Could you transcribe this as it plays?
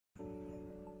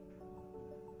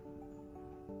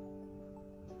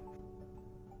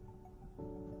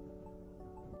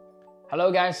Hello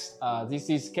guys, this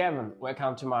is Kevin.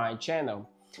 Welcome to my channel.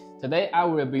 Today I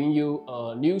will bring you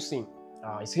a new thing.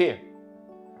 It's here.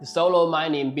 The solo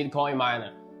mining Bitcoin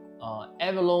miner,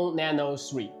 Avalon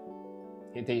Nano3.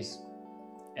 It is.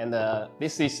 And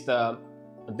this is the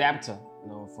adapter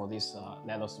for this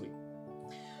Nano 3.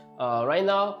 Right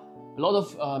now, a lot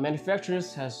of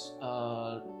manufacturers has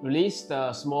released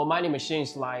small mining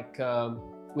machines like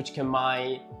which can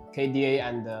mine KDA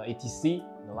and ATC,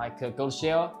 like Gold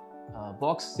Shell,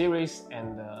 Box series,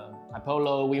 and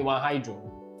Apollo V1 Hydro.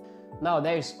 Now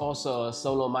there is also a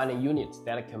solo mining unit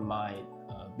that can mine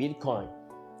Bitcoin.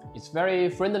 It's very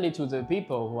friendly to the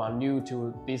people who are new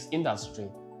to this industry,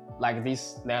 like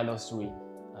this Nano 3.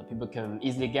 People can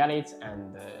easily get it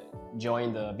and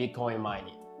join the Bitcoin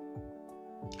mining.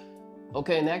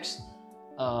 Okay, next,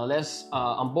 let's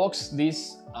unbox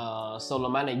this solo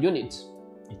mining unit.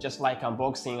 It's just like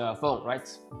unboxing a phone, right?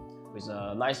 With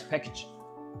a nice package.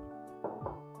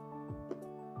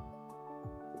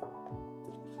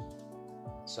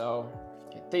 So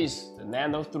it is the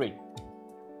Nano 3.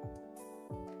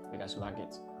 You guys like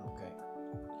it? Okay.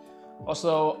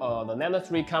 Also, the Nano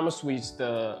 3 comes with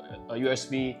the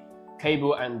USB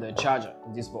cable and the charger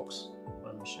in this box.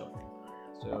 Let me show you.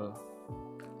 So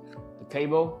the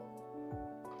cable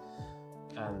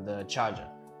and the charger,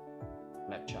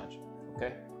 black charger.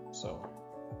 Okay, so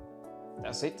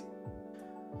that's it.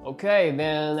 Okay,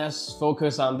 then let's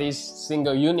focus on this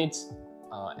single unit,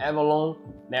 Avalon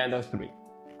Nano 3.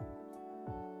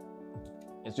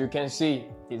 As you can see,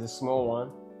 it's a small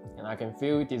one, and I can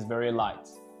feel it is very light.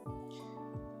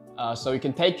 So you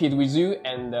can take it with you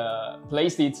and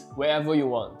place it wherever you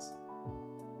want.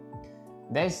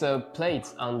 There's a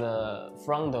plate on the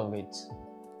front of it.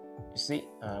 You see,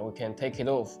 we can take it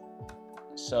off,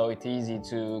 so it's easy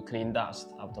to clean dust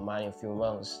after mining a few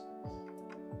months.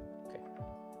 Okay.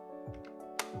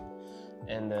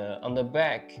 And on the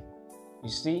back, you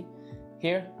see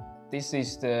here, this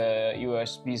is the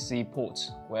USB-C port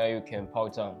where you can power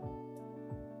it on.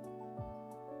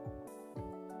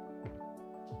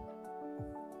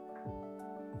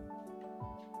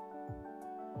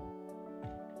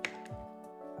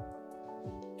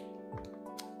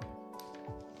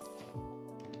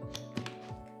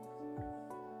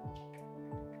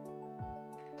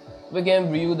 We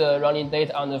can view the running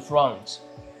date on the front.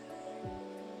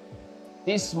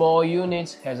 This small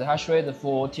unit has a hash rate of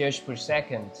 4 TH per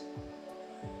second,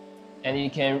 and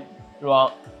it can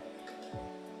run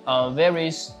on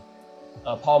various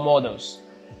power models.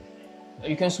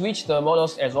 You can switch the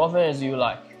models as often as you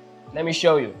like. Let me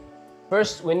show you.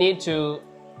 First, we need to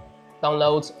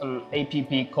download an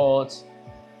app called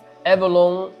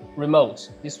Avalon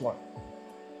Remote, this one.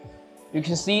 You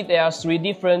can see there are 3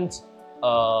 different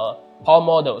power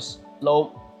models: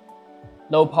 low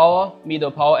power,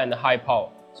 middle power, and high power.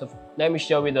 So let me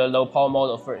show you the low power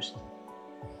model first.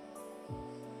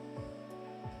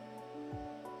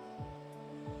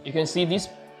 You can see this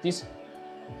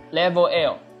level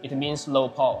L, it means low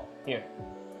power here.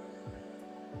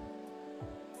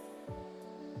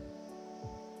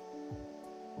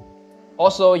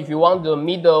 Also, if you want the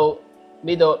middle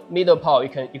power, you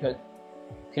can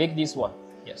click this one.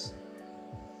 Yes.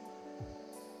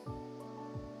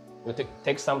 It will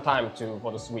take some time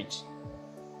for the switch.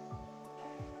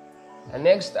 And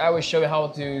next, I will show you how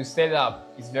to set it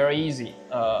up. It's very easy.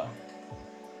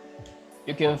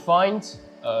 You can find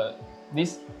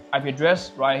this IP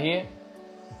address right here,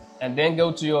 and then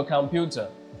go to your computer,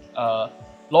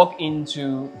 log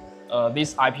into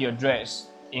this IP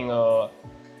address in a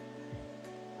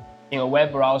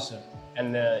web browser,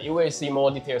 and you will see more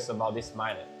details about this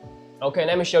miner. Okay,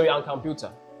 let me show you on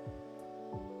computer.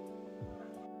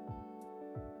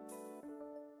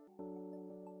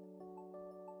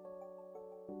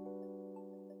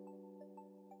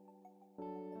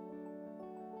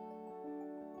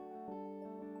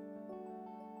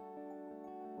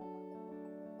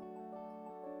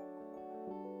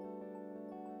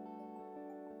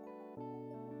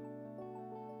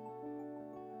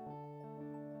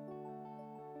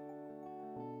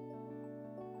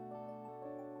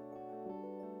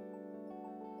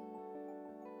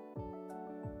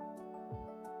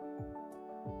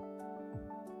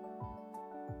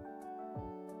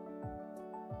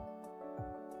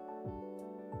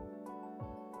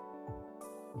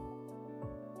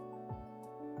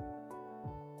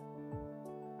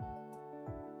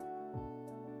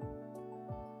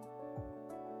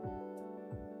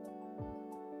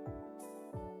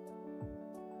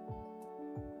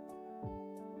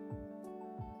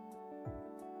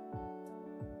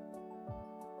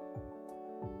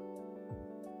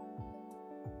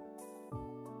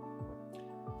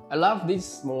 I love this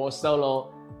small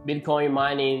solo Bitcoin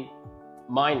mining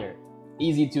miner,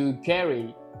 easy to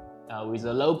carry with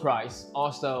a low price.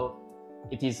 Also,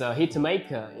 it is a heat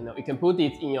maker. You can put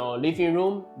it in your living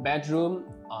room, bedroom,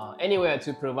 anywhere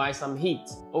to provide some heat.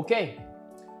 Okay,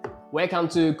 welcome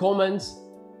to comments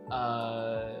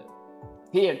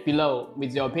here below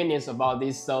with your opinions about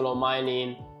this solo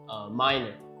mining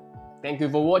miner. Thank you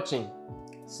for watching.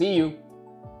 See you.